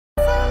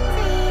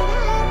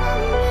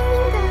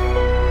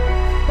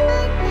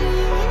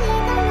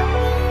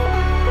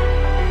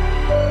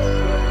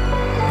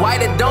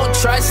nigga, don't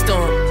trust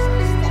him.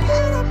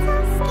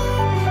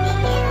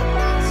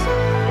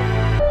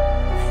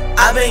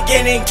 I've been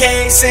getting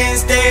K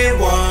since day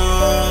one.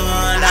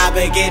 I've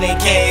been getting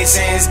K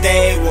since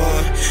day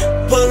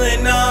one.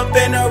 Pulling up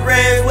in the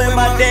red with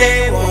my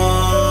day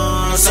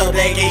one, so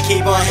they can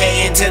keep on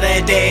hating till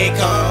that day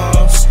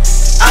comes.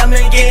 I've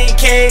been getting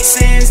K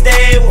since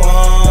day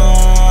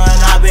one.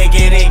 I've been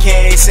getting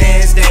K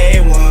since day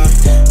one.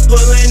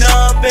 Pulling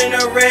up in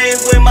the red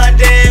with my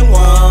day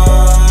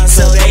one,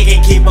 so they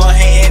can keep on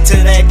hating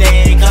till that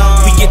day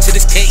comes. We get to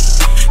this cake,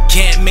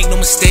 can't make no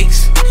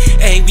mistakes.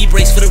 Ayy, we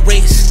brace for the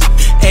race.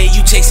 Ayy,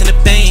 you chasing the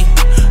bang.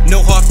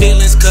 No hard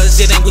feelings, cause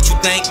it ain't what you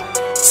think.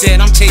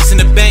 Said I'm chasing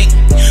the bank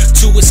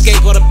to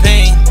escape all the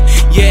pain.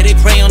 Yeah, they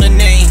pray on the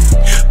name,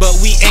 but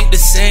we ain't the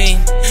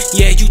same.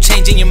 Yeah, you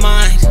changing your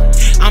mind,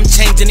 I'm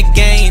changing the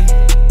game.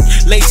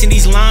 Lacing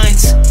these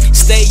lines,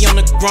 stay on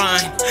the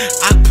grind.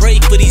 I pray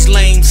for these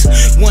lanes,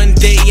 one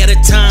day at a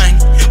time.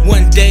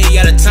 One day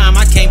at a time.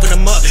 I came from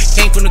the mud,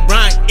 came from the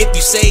grind. If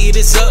you say it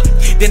is up,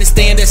 then it's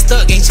staying there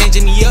stuck, ain't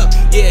changing me up.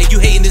 Yeah, you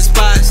hating this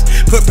spies,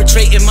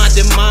 perpetrating my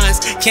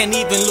demise. Can't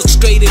even look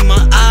straight in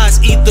my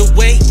eyes. Either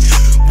way,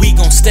 we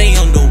gon' stay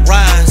on the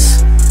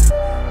rise.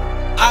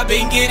 I've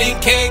been getting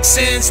cake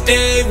since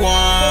day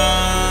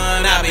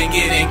one. I've been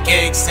getting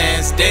cake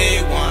since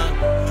day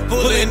one.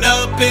 Pulling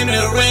up in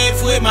the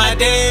rave with my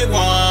day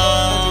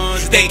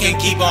ones. They can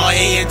keep on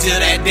hating till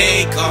that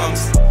day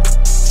comes.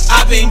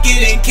 I've been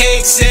getting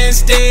cake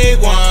since day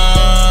one.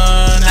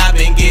 I've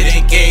been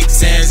getting cake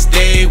since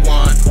day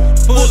one.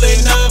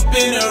 Pulling up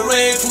in the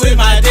rave with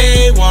my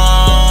day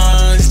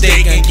ones.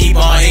 They can keep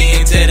on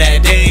hating till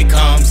that day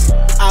comes.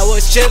 I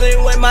was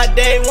chillin' with my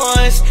day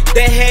ones.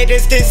 The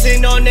haters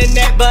dissing on the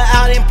net, but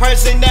out in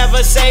person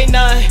never say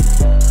none.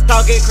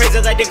 Talking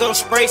crazy like they gon'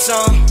 spray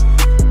some.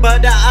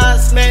 But the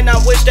odds, man, I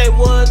wish they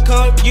would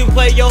come. You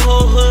play your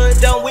whole hood,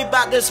 done. We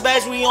bout to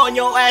smash, we on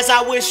your ass.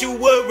 I wish you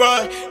would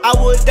run. I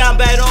was down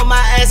bad on my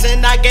ass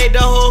and I gave the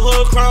whole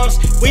hood crumbs.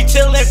 We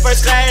chillin'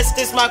 first class,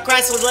 this my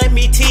class, so let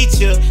me teach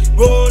you.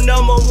 Rule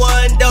number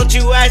 1, don't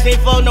you ask me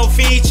for no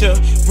feature.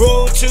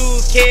 Rule 2,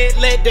 kid,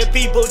 let the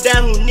people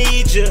down who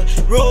need you.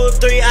 Rule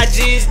 3, I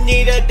just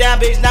need a down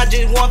bitch, not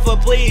just one for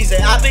pleasing.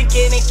 I've been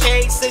getting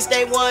cake since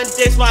day one,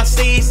 this my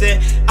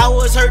season. I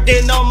was hurt,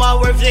 didn't know my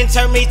worth, and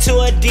turned me to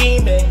a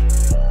demon.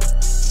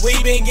 We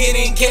been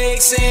getting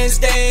cake since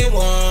day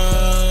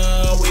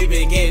one. We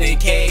been getting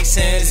cake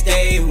since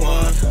day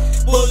one.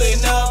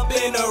 Pulling up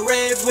in the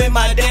rave with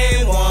my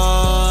day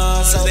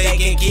one, so they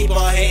can keep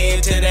on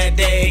hating till that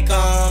day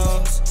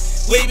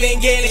comes. We been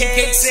getting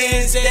cake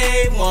since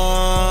day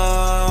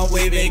one.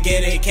 We been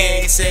getting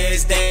cake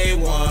since day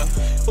one.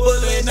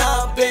 Pulling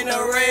up in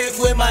the rave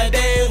with my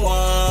day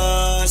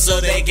one,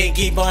 so they can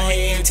keep on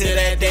hating till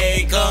that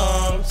day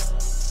comes.